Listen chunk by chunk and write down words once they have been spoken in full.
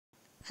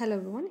Hello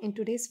everyone, in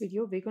today's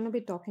video we're going to be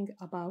talking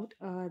about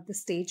the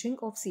staging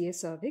of CA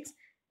cervix.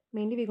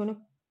 Mainly we're going to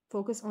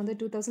focus on the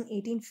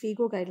 2018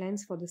 FIGO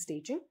guidelines for the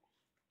staging.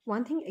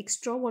 One thing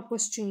extra what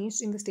was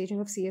changed in the staging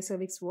of CA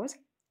cervix was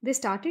they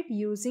started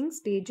using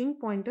staging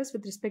pointers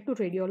with respect to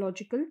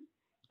radiological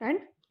and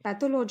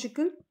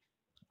pathological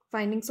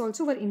findings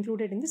also were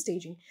included in the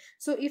staging.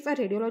 So if a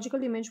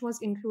radiological image was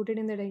included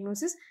in the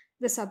diagnosis,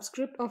 the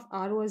subscript of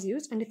R was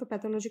used, and if a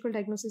pathological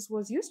diagnosis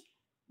was used,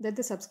 that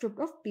the subscript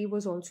of P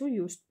was also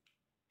used.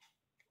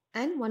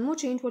 And one more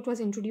change what was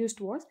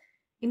introduced was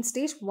in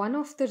stage 1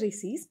 of the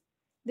disease,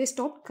 they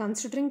stopped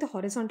considering the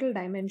horizontal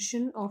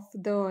dimension of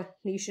the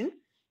lesion,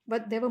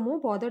 but they were more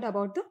bothered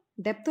about the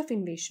depth of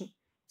invasion.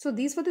 So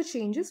these were the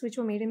changes which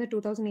were made in the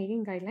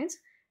 2018 guidelines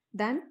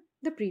than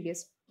the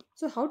previous.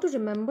 So how to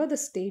remember the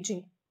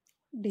staging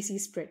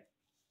disease spread?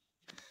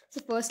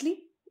 So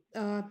firstly,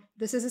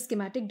 this is a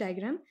schematic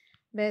diagram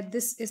where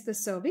this is the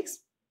cervix,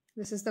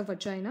 this is the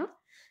vagina,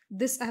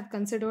 this I have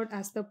considered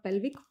as the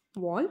pelvic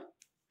wall,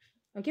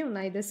 okay, on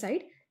either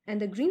side, and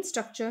the green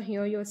structure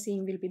here you're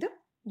seeing will be the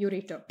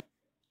ureter.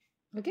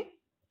 Okay,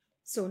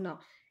 so now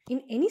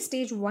in any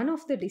stage 1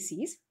 of the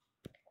disease,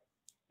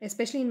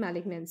 especially in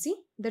malignancy,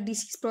 the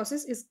disease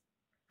process is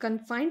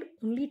confined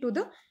only to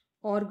the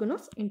organ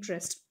of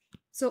interest.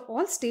 So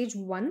all stage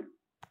 1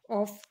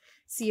 of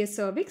CA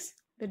cervix,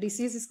 the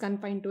disease is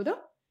confined to the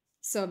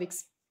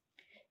cervix.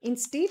 In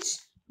stage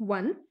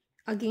 1,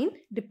 again,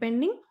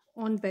 depending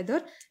on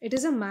whether it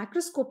is a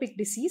macroscopic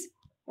disease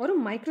or a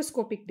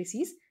microscopic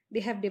disease, they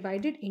have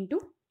divided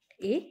into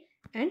A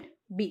and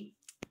B.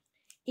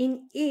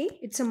 In A,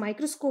 it's a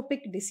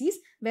microscopic disease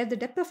where the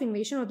depth of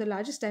invasion or the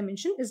largest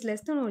dimension is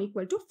less than or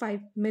equal to 5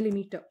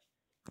 millimeter.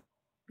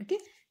 Okay,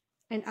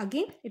 and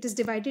again, it is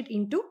divided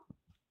into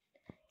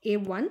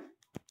A1,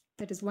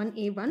 that is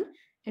 1A1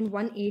 and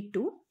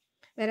 1A2,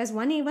 whereas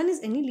 1A1 is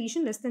any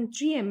lesion less than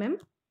 3 mm,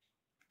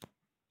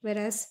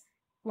 whereas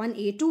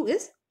 1A2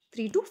 is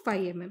 3 to 5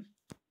 mm.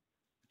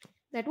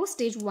 That was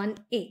stage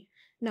 1A.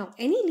 Now,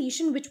 any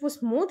lesion which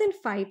was more than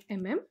 5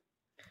 mm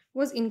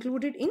was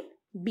included in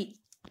B.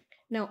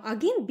 Now,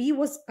 again, B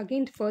was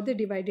again further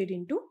divided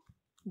into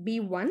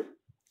B1,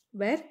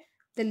 where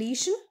the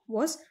lesion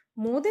was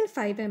more than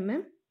 5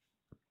 mm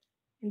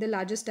in the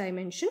largest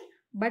dimension,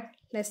 but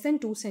less than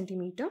 2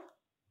 centimeter.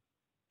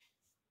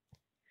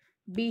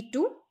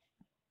 B2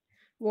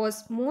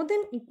 was more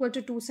than equal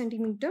to 2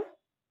 centimeter,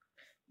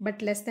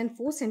 but less than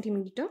 4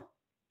 centimeter.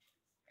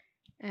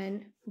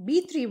 And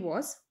B3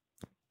 was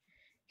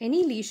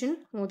any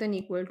lesion more than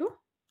equal to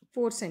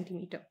 4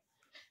 centimeter.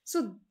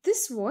 So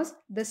this was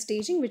the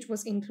staging which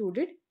was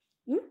included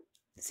in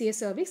CA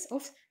cervix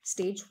of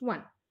stage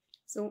 1.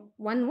 So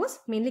 1 was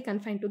mainly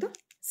confined to the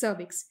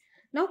cervix.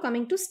 Now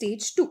coming to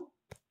stage 2.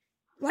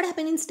 What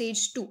happened in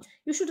stage 2?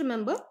 You should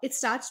remember it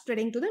starts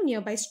spreading to the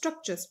nearby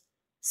structures.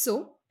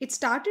 So it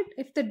started,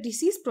 if the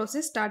disease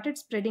process started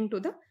spreading to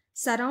the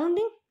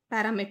surrounding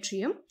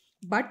parametrium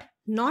but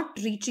not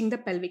reaching the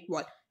pelvic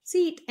wall.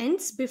 See, it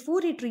ends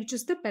before it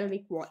reaches the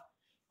pelvic wall,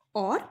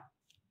 or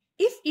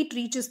if it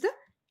reaches the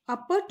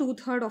upper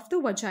 2/3 of the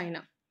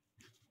vagina,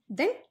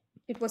 then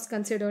it was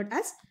considered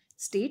as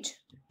stage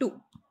 2.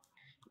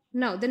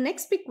 Now the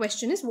next big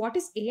question is, what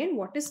is A and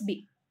what is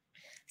B?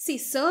 See,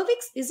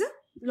 cervix is a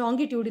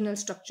longitudinal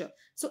structure.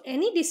 So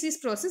any disease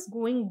process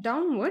going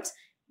downwards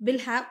will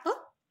have a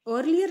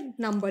earlier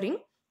numbering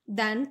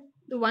than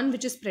the one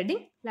which is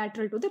spreading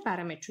lateral to the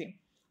parametrium.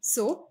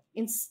 So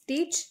in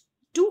stage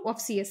 2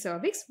 of CA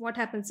cervix, what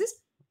happens is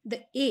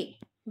the A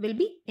will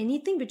be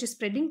anything which is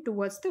spreading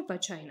towards the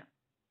vagina.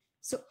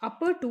 So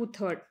upper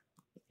 2/3,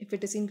 if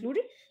it is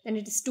included, then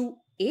it is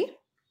 2A,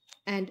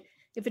 and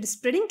if it is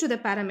spreading to the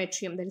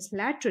parametrium, that is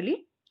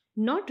laterally,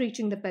 not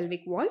reaching the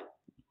pelvic wall,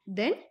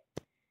 then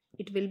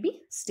it will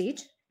be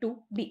stage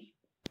 2B.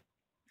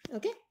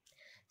 Okay,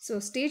 so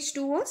stage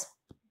 2 was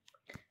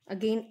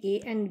again A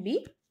and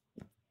B.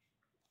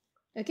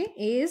 Okay,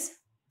 A is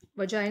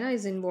vagina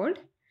is involved,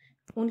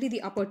 only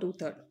the upper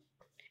 2/3.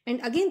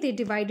 And again they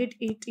divided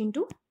it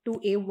into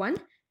 2A1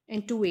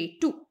 and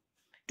 2A2.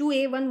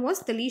 2A1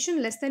 was the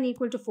lesion less than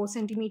equal to 4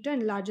 centimeter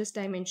in largest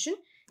dimension.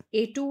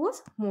 A2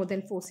 was more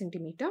than 4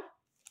 centimeter.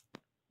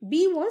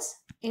 B was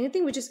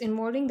anything which is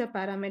involving the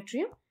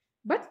parametrium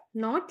but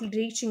not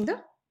reaching the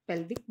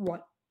pelvic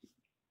wall.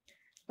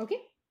 Okay,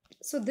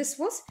 so this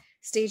was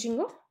staging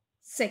of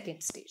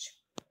second stage.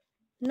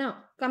 Now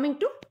coming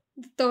to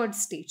the third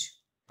stage.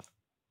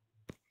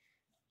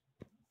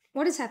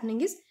 What is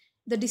happening is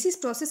the disease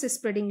process is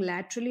spreading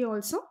laterally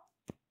also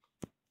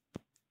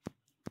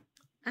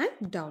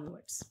and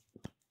downwards.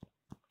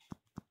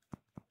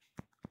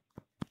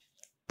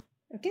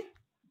 Okay,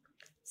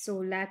 so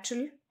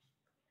lateral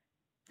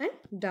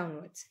and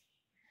downwards.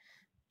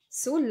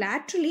 So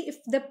laterally,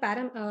 if the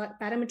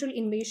parametral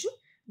invasion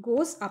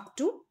goes up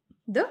to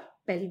the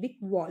pelvic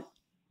wall,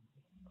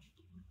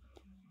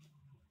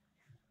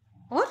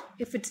 or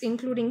if it's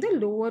including the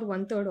lower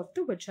 1/3 of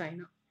the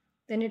vagina,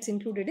 then it's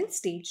included in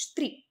stage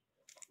 3.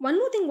 One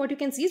more thing what you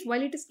can see is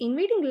while it is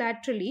invading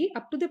laterally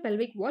up to the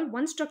pelvic wall,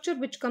 one structure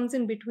which comes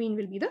in between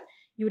will be the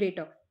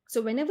ureter.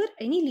 So whenever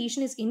any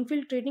lesion is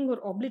infiltrating or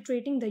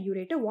obliterating the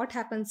ureter, what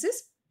happens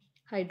is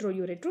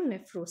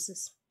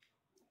hydroureteronephrosis.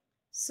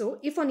 So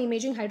if on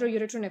imaging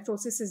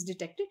hydroureteronephrosis is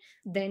detected,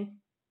 then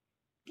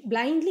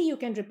blindly you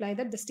can reply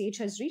that the stage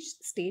has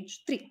reached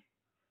stage 3.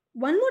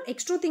 One more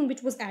extra thing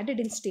which was added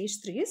in stage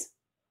 3 is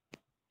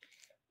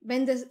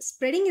when the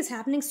spreading is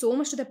happening so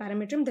much to the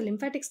parametrium, the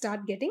lymphatics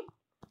start getting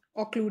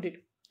occluded.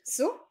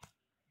 So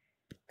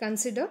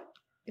consider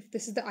if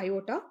this is the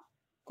aorta,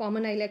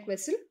 common iliac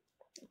vessel,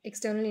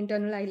 external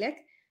internal iliac.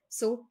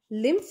 So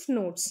lymph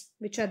nodes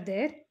which are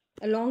there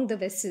along the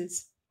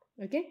vessels.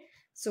 Okay.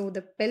 So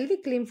the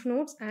pelvic lymph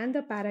nodes and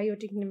the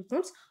para-aortic lymph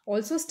nodes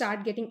also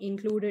start getting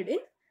included in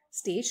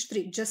stage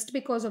 3 just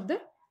because of the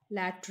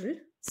lateral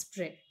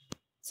spread.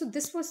 So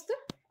this was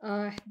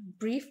the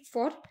brief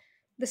for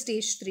the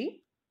stage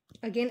 3.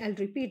 Again, I'll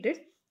repeat it.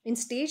 In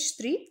stage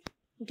 3,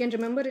 you can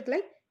remember it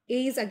like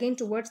A is again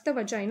towards the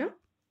vagina,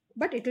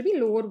 but it will be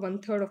lower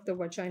 1/3 of the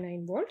vagina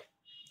involved.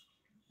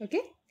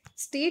 Okay.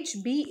 Stage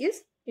B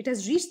is it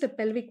has reached the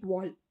pelvic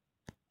wall.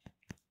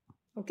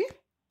 Okay.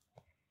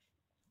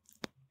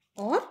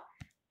 Or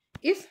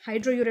if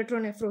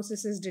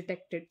hydroureteronephrosis is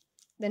detected,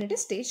 then it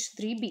is stage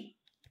 3B.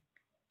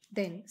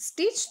 Then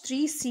stage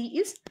 3C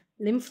is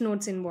lymph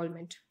nodes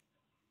involvement.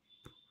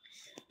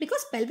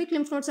 Because pelvic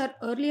lymph nodes are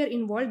earlier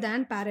involved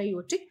than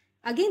para-aortic,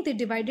 again they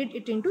divided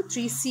it into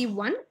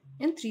 3C1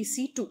 and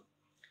 3C2.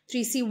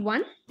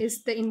 3C1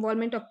 is the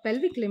involvement of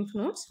pelvic lymph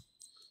nodes,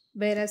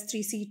 whereas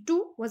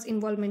 3C2 was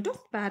involvement of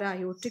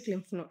para-aortic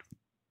lymph node.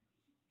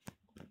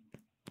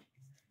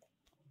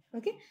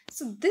 Okay,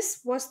 so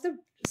this was the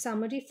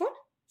summary for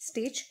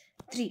stage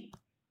 3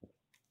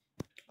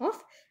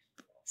 of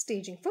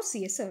staging for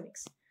CS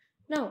cervix.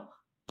 Now,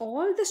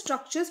 all the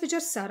structures which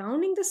are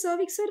surrounding the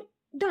cervix are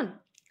done.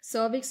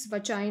 Cervix,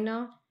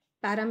 vagina,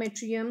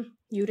 parametrium,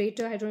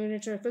 ureter,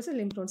 hydroureteronephrosis,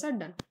 lymph nodes are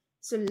done.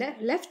 So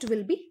left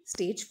will be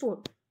stage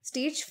 4.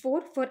 Stage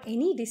 4 for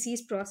any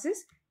disease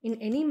process in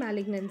any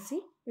malignancy,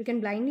 you can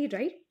blindly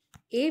write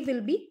A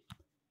will be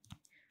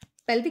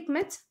pelvic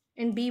mets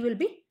and B will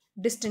be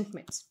distant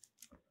mets.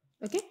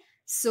 Okay,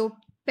 so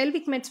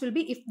pelvic mets will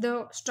be if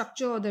the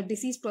structure or the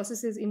disease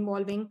process is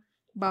involving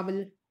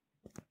bowel,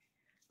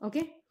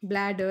 okay,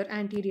 bladder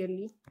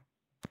anteriorly,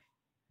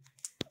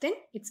 then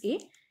it's A.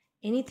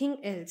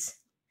 Anything else,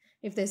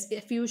 if there's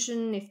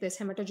effusion, if there's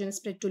hematogenous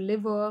spread to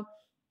liver,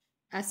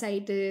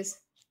 ascites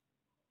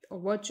or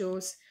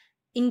virtues,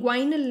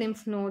 inguinal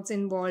lymph nodes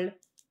involved,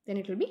 then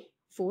it will be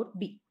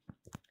 4B.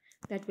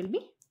 That will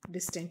be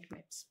distant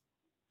mets.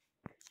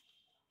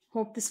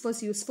 Hope this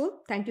was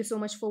useful. Thank you so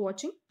much for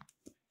watching.